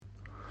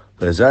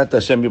Bezrat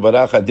Hashem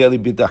Yibarach, Adeli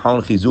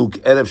Bitachon Chizuk,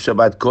 Erev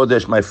Shabbat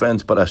Kodesh, my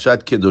friends,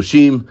 Parashat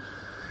Kedoshim.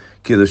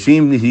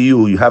 Kedoshim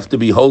you have to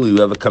be holy.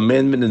 You have a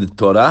commandment in the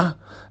Torah.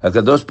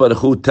 HaKadosh Baruch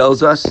Hu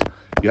tells us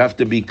you have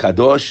to be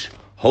Kadosh,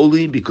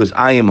 holy, because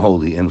I am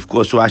holy. And of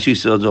course, Rashi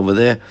says over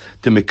there,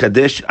 to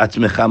Mekadesh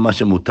Atzmecha Ma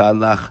Shemutar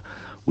Lach.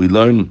 We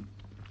learn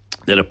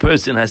that a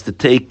person has to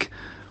take,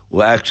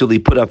 or actually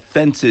put up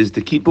fences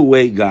to keep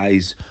away,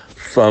 guys,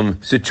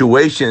 from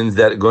situations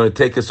that are going to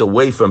take us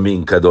away from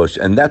being kadosh,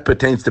 and that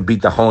pertains to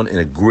bitachon in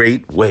a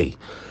great way.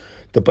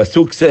 The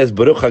pasuk says,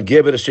 "Baruch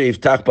hagever asher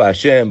yiftach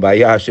b'Hashem,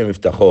 v'haya Hashem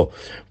yiftacho."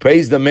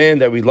 Praise the man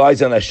that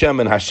relies on Hashem,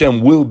 and Hashem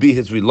will be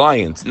his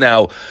reliance.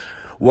 Now,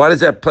 why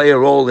does that play a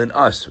role in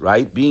us,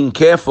 right? Being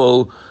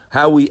careful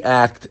how we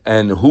act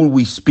and who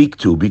we speak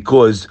to,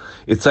 because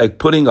it's like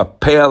putting a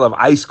pail of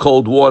ice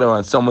cold water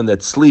on someone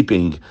that's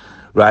sleeping.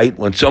 Right?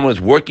 When someone's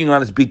working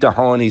on his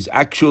bitachon, he's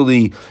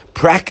actually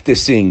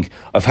practicing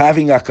of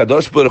having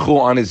HaKadosh Baruch Hu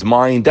on his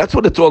mind. That's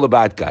what it's all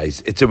about,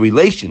 guys. It's a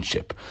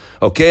relationship.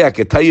 Okay? I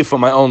can tell you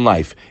from my own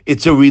life.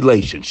 It's a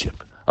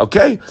relationship.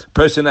 Okay?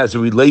 Person has a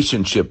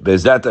relationship,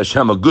 Bezat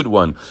Hashem, a good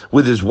one,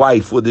 with his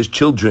wife, with his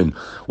children,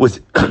 with,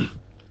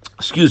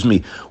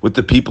 with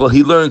the people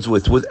he learns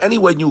with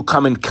anyone you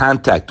come in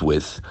contact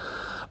with.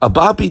 A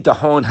Baal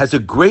Bitachon has a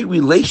great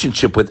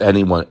relationship with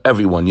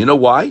everyone. You know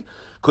why?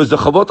 Because the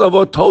Chavot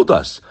Avot told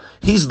us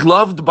he's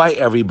loved by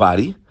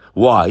everybody.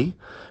 Why?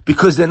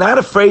 Because they're not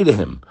afraid of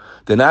him.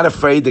 They're not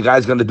afraid the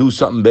guy's going to do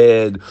something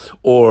bad,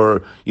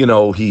 or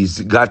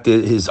he's got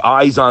his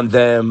eyes on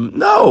them.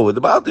 No,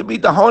 the Baal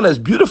Bitachon has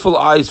beautiful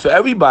eyes for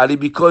everybody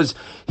because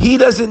he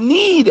doesn't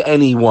need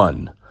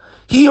anyone.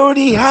 He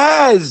already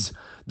has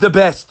the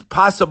best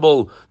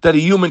possible that a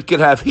human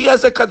could have. He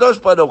has a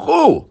Kadosh Baruch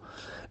Hu.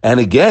 And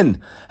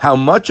again, how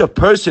much a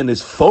person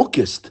is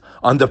focused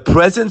on the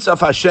presence of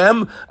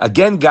Hashem,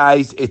 again,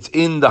 guys, it's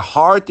in the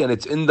heart and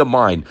it's in the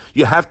mind.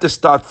 You have to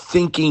start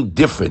thinking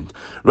different,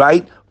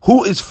 right?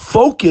 Who is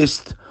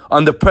focused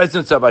on the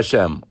presence of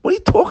Hashem? What are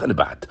you talking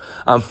about?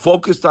 I'm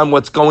focused on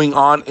what's going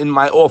on in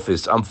my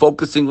office. I'm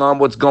focusing on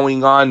what's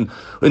going on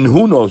in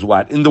who knows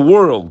what, in the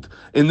world,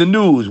 in the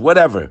news,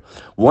 whatever.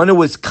 One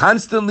who is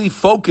constantly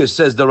focused,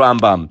 says the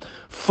Rambam,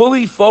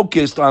 fully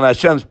focused on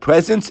Hashem's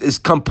presence, is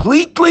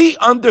completely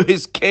under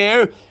his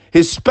care,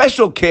 his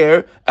special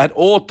care at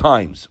all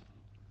times.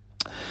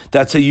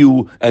 That's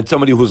and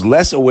somebody who's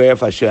less aware of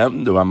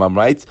Hashem, the Rambam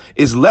writes,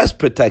 is less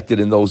protected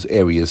in those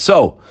areas.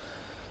 So,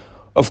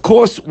 of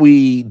course,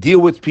 we deal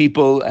with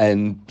people,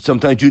 and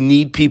sometimes you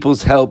need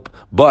people's help,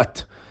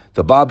 but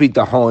the Baal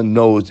Bitachon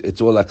knows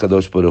it's all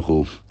HaKadosh Baruch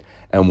Hu.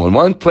 And when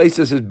one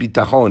places his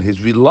bitachon,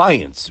 his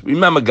reliance,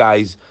 remember,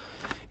 guys,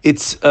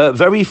 it's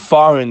very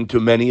foreign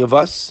to many of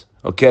us,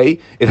 okay?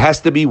 It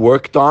has to be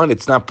worked on.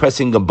 It's not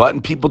pressing a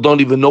button. People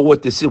don't even know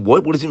what this is.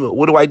 What does it mean?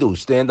 What do I do?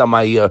 Stand on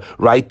my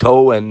right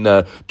toe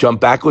and jump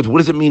backwards? What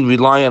does it mean,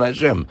 rely on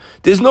Hashem?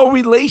 There's no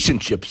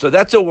relationship. So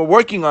that's what we're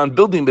working on,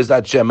 building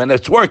Bezat Hashem, and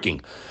it's working.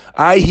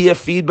 I hear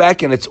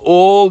feedback, and it's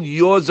all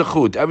your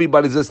zechut.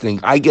 Everybody's listening.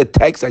 I get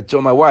texts. I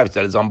told my wife,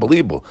 that is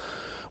unbelievable.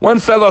 One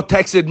fellow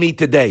texted me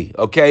today,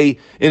 okay,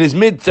 in his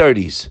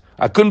mid-30s.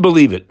 I couldn't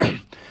believe it.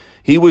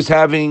 He was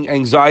having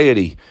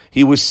anxiety.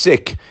 He was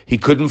sick. He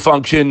couldn't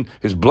function.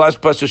 His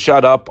blood pressure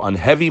shot up on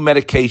heavy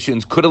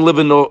medications, couldn't live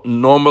a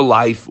normal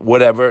life,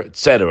 whatever,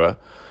 etc.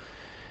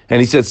 And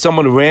he said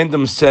someone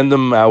random send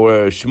him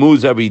our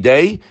shmooze every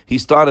day. He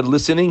started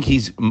listening.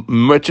 He's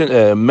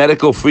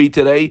medical free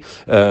today.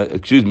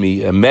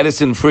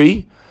 Medicine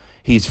free.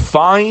 He's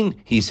fine.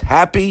 He's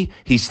happy.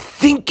 He's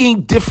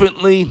thinking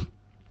differently.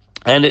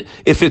 And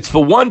if it's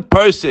for one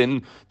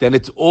person, then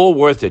it's all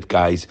worth it,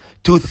 guys.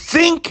 To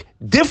think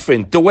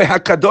different, the way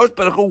HaKadosh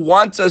Baruch Hu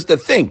wants us to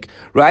think,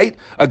 right?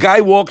 A guy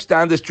walks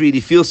down the street,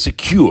 he feels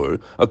secure.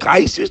 A guy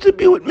used to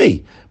be with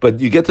me. But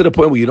you get to the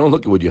point where you don't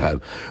look at what you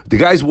have. The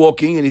guy's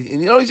walking, and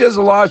he has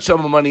a large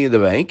sum of money in the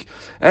bank,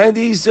 and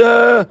he's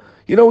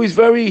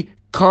very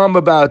calm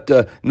about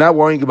not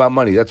worrying about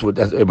money. That's what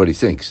everybody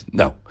thinks.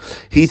 No.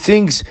 He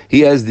thinks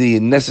he has the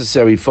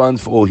necessary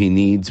funds for all he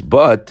needs,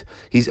 but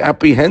he's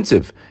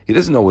apprehensive. He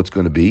doesn't know what's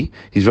going to be.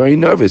 He's very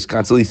nervous,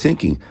 constantly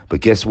thinking.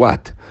 But guess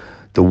what?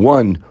 The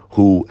one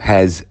who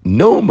has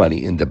no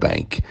money in the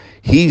bank,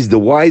 he's the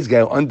wise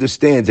guy who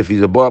understands if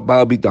he's a Baal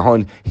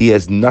Bitachon, he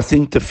has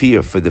nothing to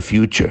fear for the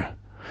future.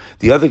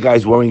 The other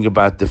guy's worrying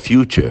about the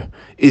future.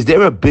 Is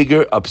there a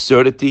bigger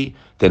absurdity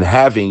than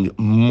having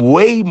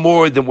way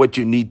more than what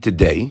you need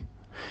today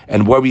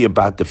and worry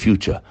about the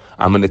future?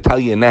 I'm going to tell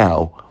you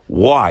now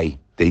why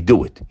they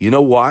do it. You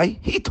know why?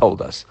 He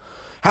told us.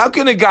 How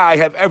can a guy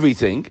have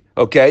everything,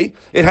 okay?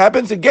 It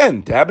happens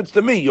again. It happens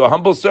to me, your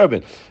humble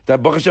servant.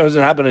 That Baruch Hashem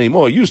doesn't happen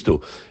anymore. It used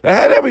to. I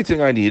had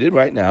everything I needed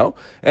right now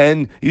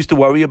and used to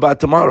worry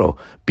about tomorrow.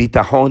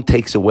 Bitachon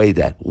takes away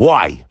that.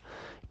 Why?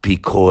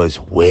 Because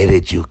where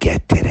did you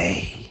get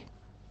today?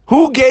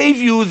 Who gave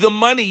you the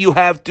money you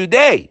have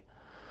today?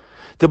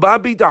 The Baal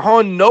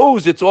Bitachon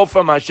knows it's all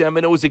from Hashem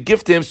and it was a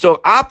gift to him. So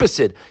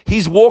opposite,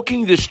 he's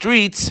walking the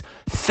streets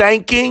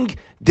thanking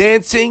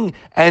dancing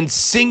and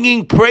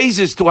singing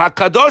praises to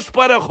HaKadosh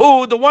Baruch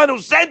Hu, the one who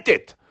sent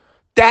it.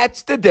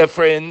 That's the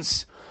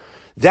difference.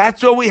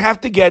 That's what we have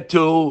to get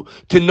to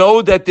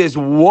know that there's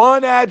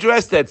one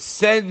address that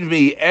sends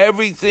me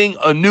everything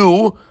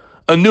anew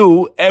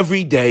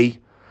every day.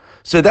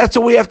 So that's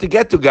what we have to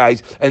get to,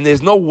 guys. And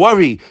there's no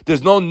worry,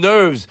 there's no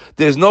nerves,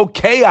 there's no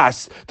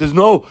chaos, there's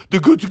no the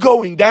goods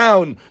going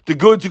down, the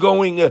goods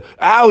going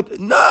out.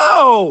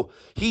 No!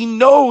 He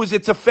knows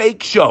it's a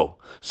fake show.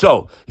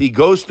 So he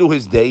goes through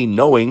his day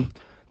knowing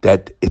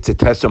that it's a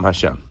test from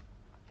Hashem.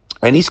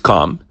 And he's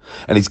calm,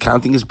 and he's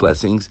counting his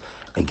blessings.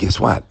 And guess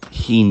what?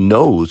 He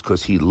knows,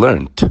 because he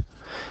learned,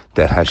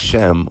 that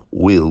Hashem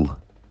will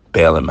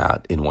bail him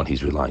out in what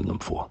he's relying on him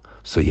for.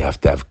 So you have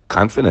to have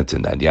confidence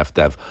in that. You have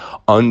to have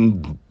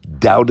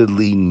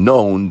undoubtedly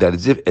known that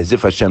as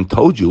if Hashem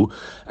told you,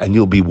 and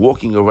you'll be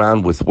walking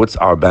around with, what's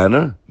our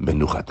banner?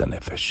 Menuchat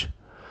HaNefesh.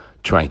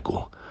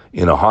 Tranquil.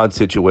 In a hard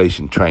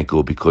situation,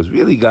 tranquil, because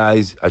really,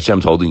 guys,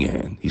 Hashem's holding your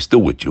hand. He's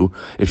still with you.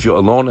 If you're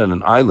alone on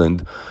an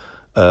island,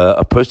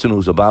 a person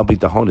who's a Baal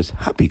Bitachon is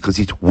happy because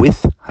he's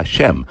with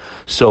Hashem.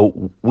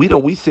 So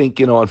we think,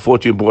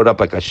 unfortunately brought up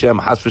like Hashem,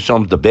 Has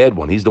v'Shalom, the bad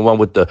one. He's the one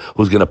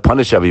who's going to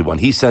punish everyone.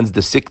 He sends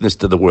the sickness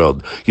to the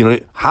world.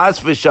 Has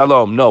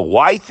v'Shalom. No.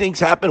 Why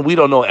things happen? We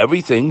don't know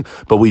everything,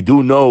 but we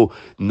do know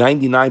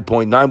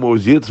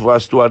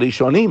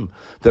 99.9%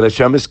 that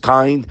Hashem is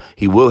kind.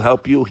 He will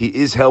help you. He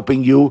is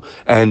helping you.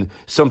 And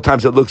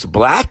sometimes it looks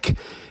black.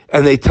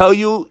 And they tell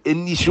you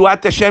in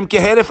Yeshuat Hashem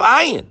keheref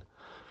ayin.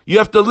 You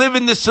have to live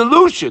in the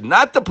solution,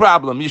 not the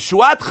problem.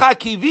 Yeshuat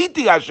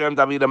chakiviti, Hashem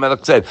David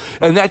HaMelech said.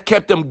 And that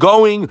kept them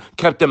going,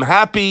 kept them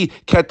happy,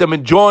 kept them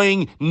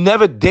enjoying.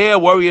 Never dare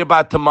worry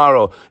about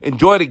tomorrow.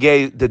 Enjoy the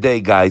day,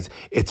 guys.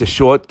 It's a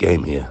short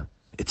game here.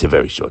 It's a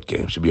very short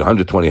game. It should be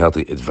 120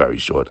 healthy. It's very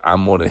short.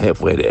 I'm more than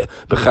halfway there.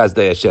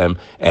 B'chazdei Hashem.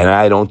 And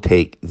I don't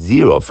take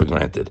zero for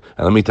granted.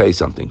 And let me tell you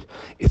something.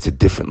 It's a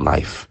different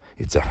life.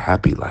 It's a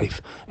happy life,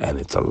 and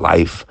it's a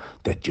life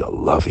that your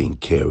loving,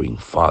 caring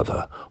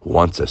Father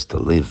wants us to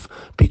live,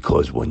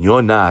 because when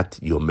you're not,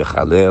 you're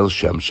mechalel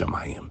Shem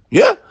Shemayim.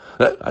 Yeah,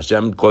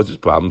 Hashem causes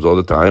problems all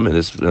the time, and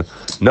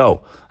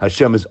no,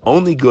 Hashem is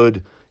only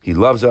good. He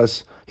loves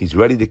us. He's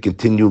ready to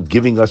continue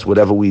giving us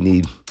whatever we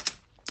need,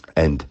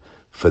 and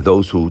for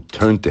those who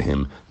turn to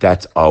Him,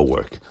 that's our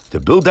work, to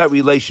build that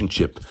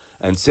relationship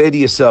and say to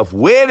yourself,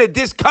 where did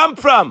this come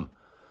from?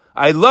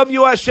 I love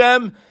you,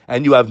 Hashem,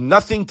 and you have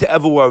nothing to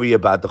ever worry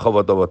about, the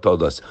Chovot HaLevavot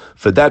told us,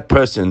 for that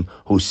person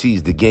who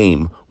sees the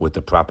game with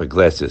the proper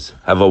glasses.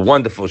 Have a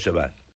wonderful Shabbat.